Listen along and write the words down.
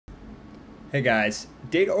Hey guys,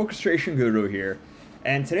 Data Orchestration Guru here,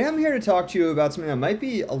 and today I'm here to talk to you about something that might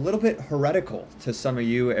be a little bit heretical to some of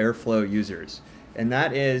you Airflow users, and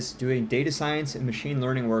that is doing data science and machine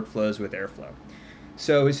learning workflows with Airflow.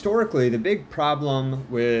 So historically, the big problem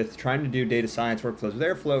with trying to do data science workflows with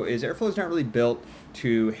Airflow is Airflow is not really built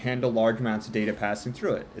to handle large amounts of data passing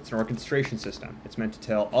through it. It's an orchestration system. It's meant to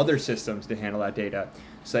tell other systems to handle that data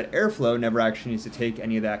so that Airflow never actually needs to take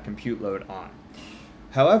any of that compute load on.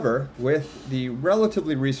 However, with the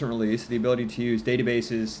relatively recent release, the ability to use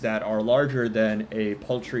databases that are larger than a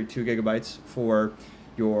paltry 2 gigabytes for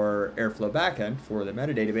your Airflow backend, for the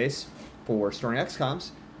metadatabase, for storing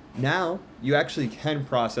XComs, now you actually can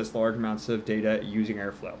process large amounts of data using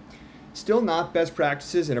Airflow. Still not best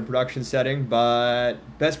practices in a production setting, but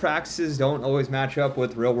best practices don't always match up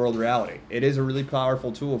with real-world reality. It is a really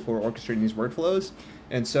powerful tool for orchestrating these workflows.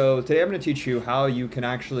 And so today I'm going to teach you how you can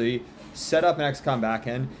actually set up an XCom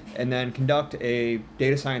backend and then conduct a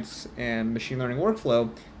data science and machine learning workflow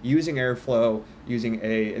using Airflow, using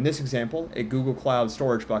in this example, a Google Cloud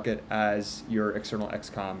storage bucket as your external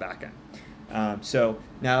XCom backend. So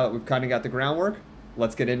now that we've kind of got the groundwork,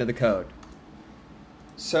 let's get into the code.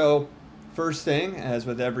 So first thing, as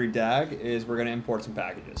with every DAG, is we're going to import some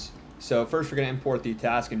packages. So first we're going to import the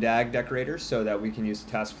task and DAG decorators so that we can use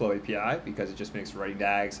the TaskFlow API because it just makes writing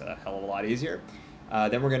DAGs a hell of a lot easier.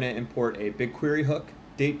 Then we're going to import a BigQuery hook,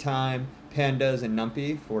 datetime, pandas, and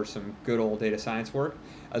numpy for some good old data science work,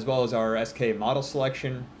 as well as our SK model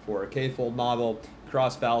selection for a k-fold model,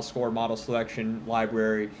 cross-val score model selection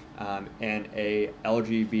library, and a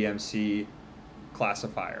LGBMC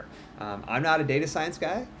classifier. I'm not a data science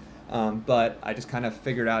guy, but I just kind of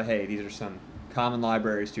figured out, hey, these are some common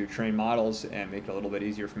libraries to train models and make it a little bit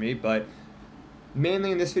easier for me. But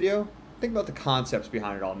mainly in this video, think about the concepts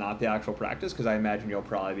behind it all, not the actual practice, because I imagine you'll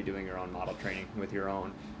probably be doing your own model training with your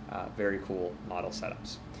own very cool model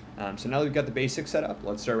setups. So now that we've got the basics set up,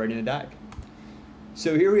 let's start writing the DAG.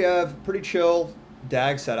 So here we have pretty chill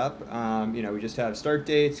DAG setup. We just have start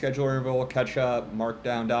date, schedule interval, catch up,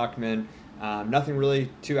 markdown document, nothing really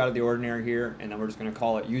too out of the ordinary here, and then we're just going to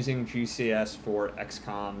call it using GCS for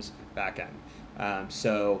XCom's backend.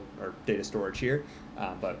 Or data storage here,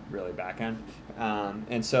 but really backend.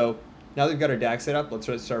 And so now that we've got our DAG set up, let's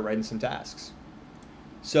start writing some tasks.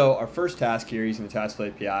 So our first task here using the TaskFlow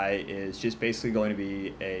API is just basically going to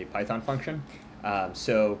be a Python function.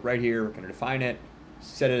 So right here, we're going to define it,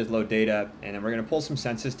 set it as load data, and then we're going to pull some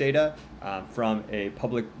census data from a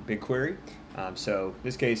public BigQuery. So in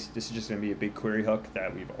this case, this is just going to be a BigQuery hook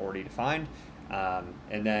that we've already defined,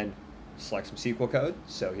 and then select some SQL code.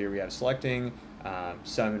 So here we have selecting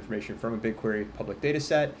some information from a BigQuery public data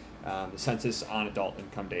set, the census on adult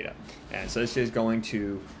income data. And so this is going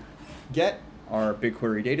to get our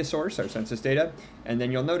BigQuery data source, our census data, and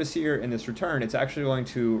then you'll notice here in this return, it's actually going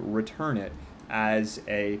to return it as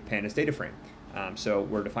a Pandas data frame. So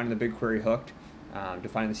we're defining the BigQuery hook,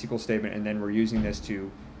 defining the SQL statement, and then we're using this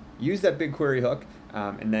to use that BigQuery hook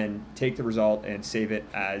and then take the result and save it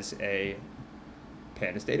as a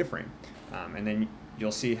Pandas data frame. And then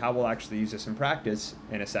you'll see how we'll actually use this in practice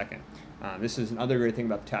in a second. This is another great thing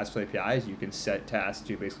about the TaskFlow API is you can set tasks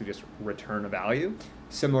to basically just return a value,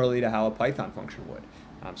 similarly to how a Python function would.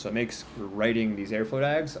 So it makes writing these Airflow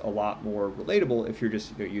DAGs a lot more relatable if you're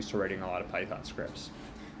just used to writing a lot of Python scripts.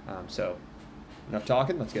 So enough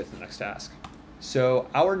talking, let's get to the next task. So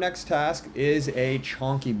our next task is a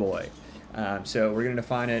chunkyboy. So we're going to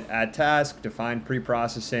define it add task, define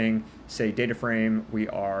pre-processing, say data frame. We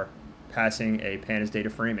are passing a Pandas data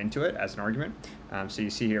frame into it as an argument. So you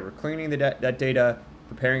see here we're cleaning that data,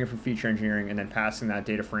 preparing it for feature engineering, and then passing that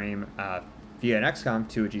data frame via an XCom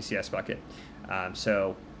to a GCS bucket.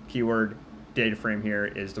 So keyword data frame here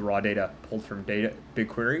is the raw data pulled from data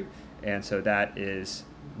BigQuery, and so that is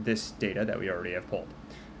this data that we already have pulled.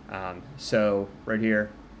 So right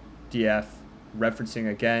here, df referencing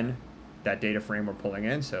again that data frame we're pulling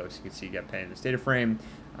in. So as you can see, get Pandas data frame.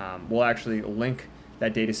 We'll actually link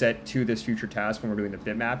that data set to this future task when we're doing the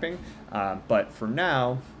bit mapping. But for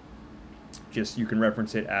now, just you can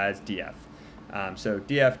reference it as df. So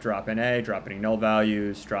df drop NA, drop any null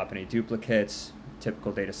values, drop any duplicates,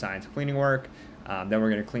 typical data science cleaning work. Then we're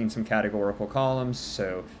going to clean some categorical columns.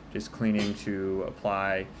 So just cleaning to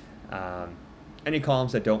apply any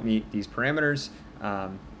columns that don't meet these parameters.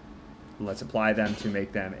 Let's apply them to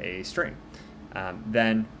make them a string.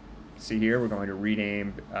 Then see here, we're going to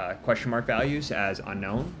rename question mark values as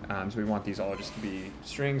unknown. So we want these all just to be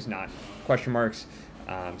strings, not question marks.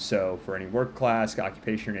 So for any work class,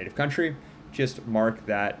 occupation, or native country, just mark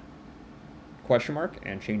that question mark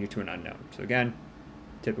and change it to an unknown. So again,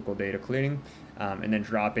 typical data cleaning. and then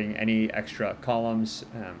dropping any extra columns,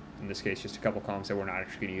 in this case just a couple columns that we're not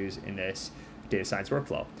actually going to use in this data science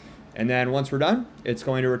workflow. And then once we're done, it's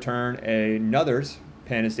going to return another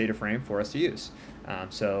Pandas data frame for us to use.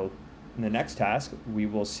 So in the next task, we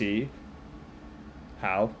will see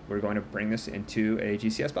how we're going to bring this into a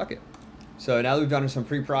GCS bucket. So now that we've done some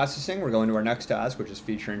pre-processing, we're going to our next task, which is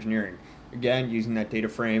feature engineering. Again, using that data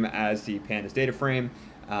frame as the Pandas data frame.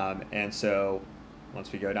 And so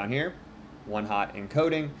once we go down here, one hot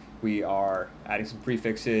encoding, we are adding some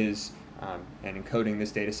prefixes and encoding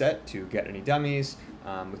this data set to get any dummies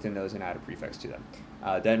within those and add a prefix to them.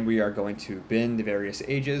 Then we are going to bin the various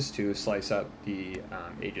ages to slice up the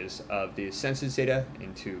ages of the census data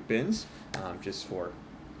into bins, just for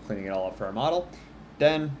cleaning it all up for our model.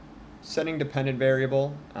 Then setting dependent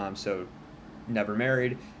variable, so never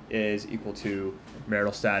married is equal to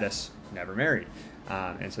marital status never married.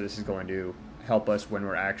 And so this is going to help us when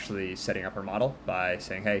we're actually setting up our model by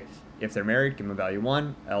saying, hey, if they're married, give them a value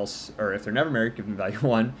 1, else, or if they're never married, give them a value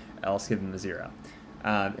 1, else give them a 0.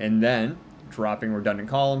 And then dropping redundant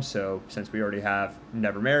columns. So since we already have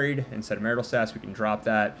never married instead of marital status, we can drop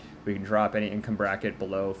that. We can drop any income bracket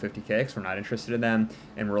below 50K because we're not interested in them.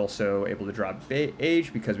 And we're also able to drop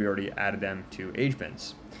age because we already added them to age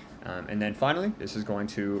bins. And then finally, this is going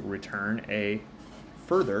to return a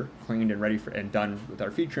further cleaned and ready for and done with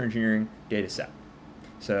our feature engineering data set.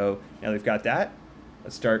 So now that we've got that,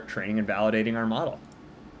 let's start training and validating our model.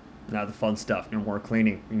 Now the fun stuff, no more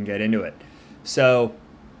cleaning, we can get into it. So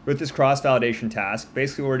with this cross-validation task,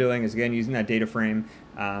 basically what we're doing is, again, using that data frame,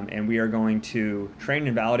 and we are going to train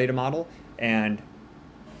and validate a model and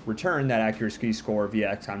return that accuracy score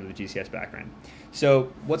via XCom to the GCS backend.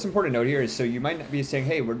 So what's important to note here is, so you might be saying,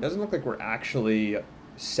 hey, it doesn't look like we're actually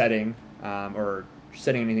setting or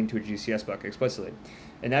setting anything to a GCS bucket explicitly.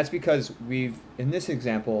 And that's because in this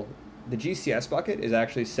example, the GCS bucket is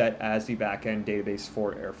actually set as the backend database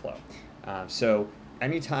for Airflow. So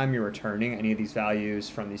anytime you're returning any of these values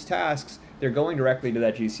from these tasks, they're going directly to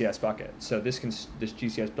that GCS bucket. So this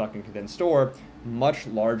GCS bucket can then store much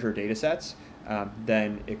larger data sets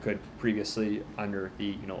than it could previously under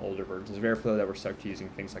the older versions of Airflow that were stuck to using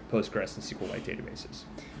things like Postgres and SQLite databases.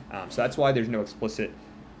 So that's why there's no explicit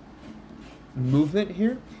movement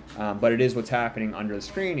here, but it is what's happening under the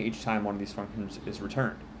screen each time one of these functions is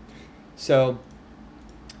returned. So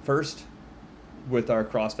first, with our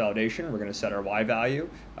cross-validation, we're going to set our Y value,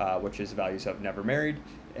 which is the values of never married,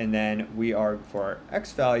 and then we are, for our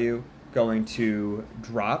X value, going to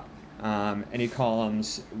drop any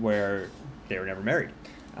columns where they were never married.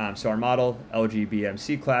 So our model,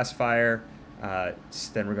 LGBMC classifier,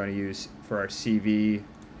 then we're going to use for our CV,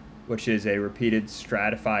 which is a repeated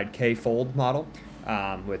stratified k-fold model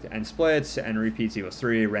with n splits, n repeats equals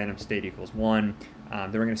 3, random state equals 1.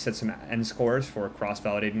 Then we're going to set some n scores for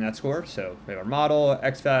cross-validating that score. So we have our model,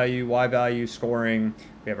 x value, y value, scoring.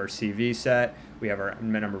 We have our CV set. We have our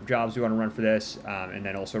number of jobs we want to run for this, and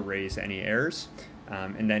then also raise any errors.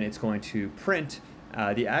 And then it's going to print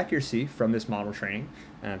the accuracy from this model training.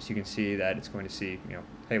 So you can see that it's going to see,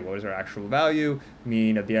 hey, what is our actual value,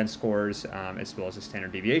 mean of the n scores, as well as the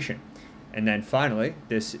standard deviation. And then finally,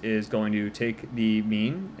 this is going to take the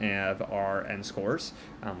mean of our n scores,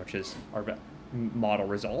 which is our model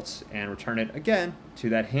results, and return it again to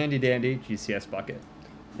that handy dandy GCS bucket.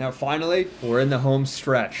 Now finally, we're in the home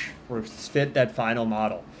stretch. We've fit that final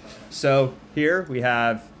model. So here we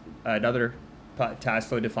have another task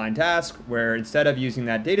flow defined task where instead of using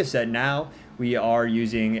that data set, now we are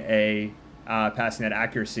using a passing that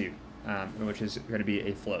accuracy, which is going to be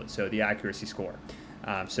a float, so the accuracy score.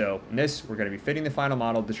 So in this, we're going to be fitting the final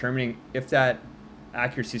model, determining if that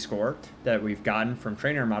accuracy score that we've gotten from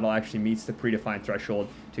training our model actually meets the predefined threshold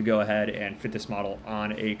to go ahead and fit this model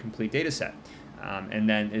on a complete data set. And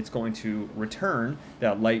then it's going to return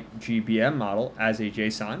that light GBM model as a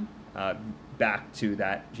JSON back to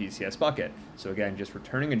that GCS bucket. So again, just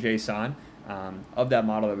returning a JSON of that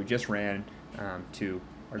model that we just ran to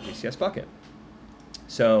our GCS bucket.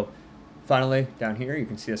 So finally, down here, you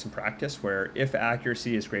can see this in practice where if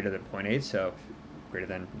accuracy is greater than 0.8, so greater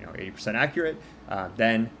than 80% accurate,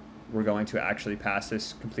 then we're going to actually pass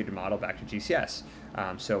this completed model back to GCS.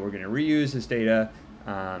 So we're going to reuse this data.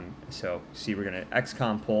 So see, we're going to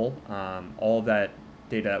XCom pull all of that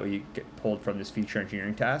data that we get pulled from this feature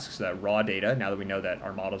engineering task, so that raw data, now that we know that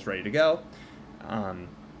our model is ready to go.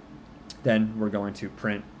 Then we're going to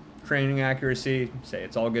print training accuracy, say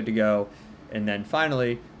it's all good to go. And then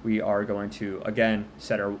finally, we are going to, again,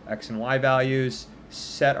 set our X and Y values,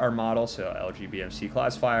 set our model, so LGBMC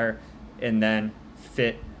classifier, and then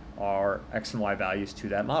fit our X and Y values to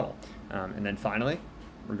that model. And then finally,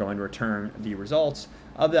 we're going to return the results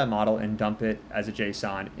of that model and dump it as a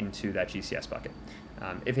JSON into that GCS bucket.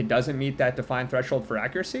 If it doesn't meet that defined threshold for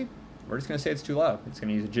accuracy, we're just going to say it's too low. It's going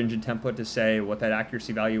to use a Jinjin template to say what that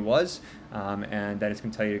accuracy value was, and then it's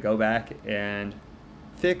going to tell you to go back and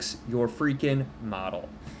fix your freaking model.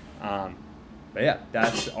 But yeah,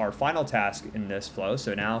 that's our final task in this flow.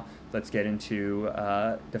 So now let's get into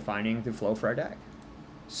defining the flow for our DAG.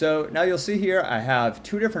 So now you'll see here I have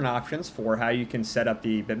two different options for how you can set up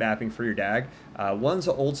the bitmapping for your DAG. One's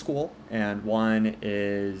old school and one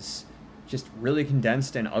is just really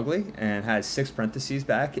condensed and ugly and has 6 parentheses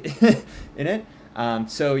back in it.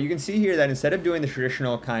 So you can see here that instead of doing the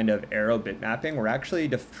traditional kind of arrow bitmapping, we're actually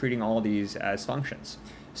treating all these as functions.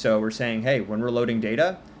 So we're saying, hey, when we're loading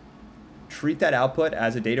data, treat that output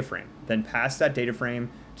as a data frame, then pass that data frame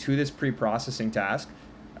to this pre-processing task,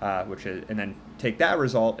 and then take that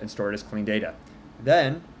result and store it as clean data.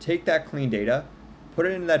 Then take that clean data, put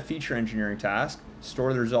it into that feature engineering task,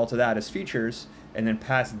 store the result of that as features, and then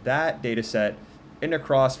pass that data set into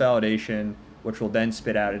cross-validation, which will then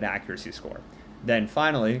spit out an accuracy score. Then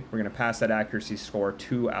finally, we're going to pass that accuracy score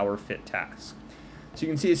to our fit task. So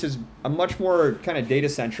you can see this is a much more kind of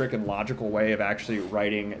data-centric and logical way of actually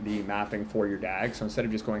writing the mapping for your DAG. So instead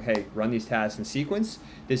of just going, hey, run these tasks in sequence,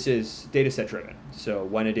 this is dataset driven. So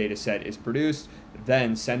when a dataset is produced,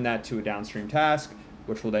 then send that to a downstream task,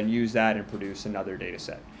 which will then use that and produce another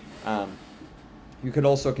dataset. You could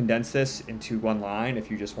also condense this into one line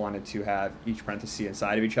if you just wanted to have each parenthesis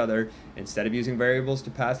inside of each other instead of using variables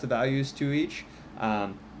to pass the values to each.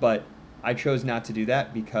 But I chose not to do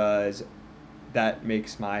that because that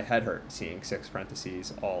makes my head hurt seeing 6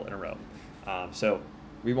 parentheses all in a row. So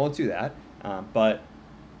we won't do that. But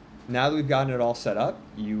now that we've gotten it all set up,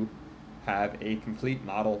 you have a complete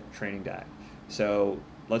model training DAG. So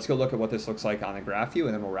let's go look at what this looks like on the graph view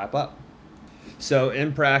and then we'll wrap up. So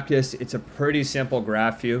in practice, it's a pretty simple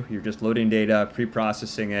graph view. You're just loading data,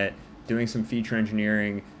 pre-processing it, doing some feature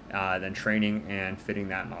engineering, then training and fitting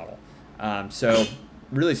that model. So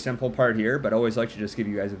really simple part here, but I always like to just give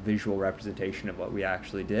you guys a visual representation of what we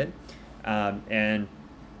actually did. And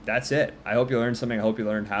that's it. I hope you learned something. I hope you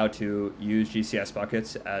learned how to use GCS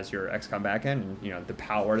buckets as your XCom backend and the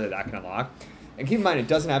power that can unlock. And keep in mind, it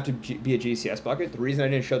doesn't have to be a GCS bucket. The reason I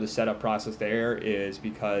didn't show the setup process there is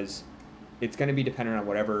because it's going to be dependent on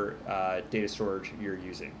whatever data storage you're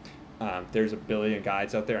using. There's a billion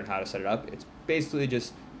guides out there on how to set it up. It's basically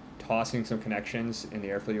just tossing some connections in the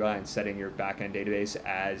Airflow UI and setting your backend database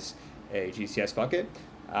as a GCS bucket,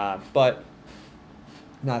 but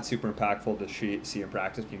not super impactful to see in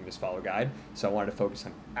practice. You can just follow a guide. So I wanted to focus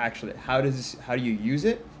on actually how do you use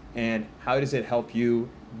it and how does it help you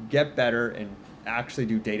get better and actually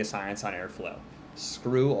do data science on Airflow.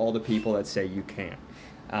 Screw all the people that say you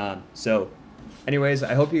can't. So anyways,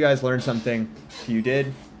 I hope you guys learned something. If you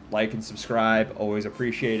did, like and subscribe, always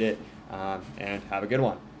appreciate it, and have a good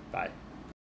one. Bye.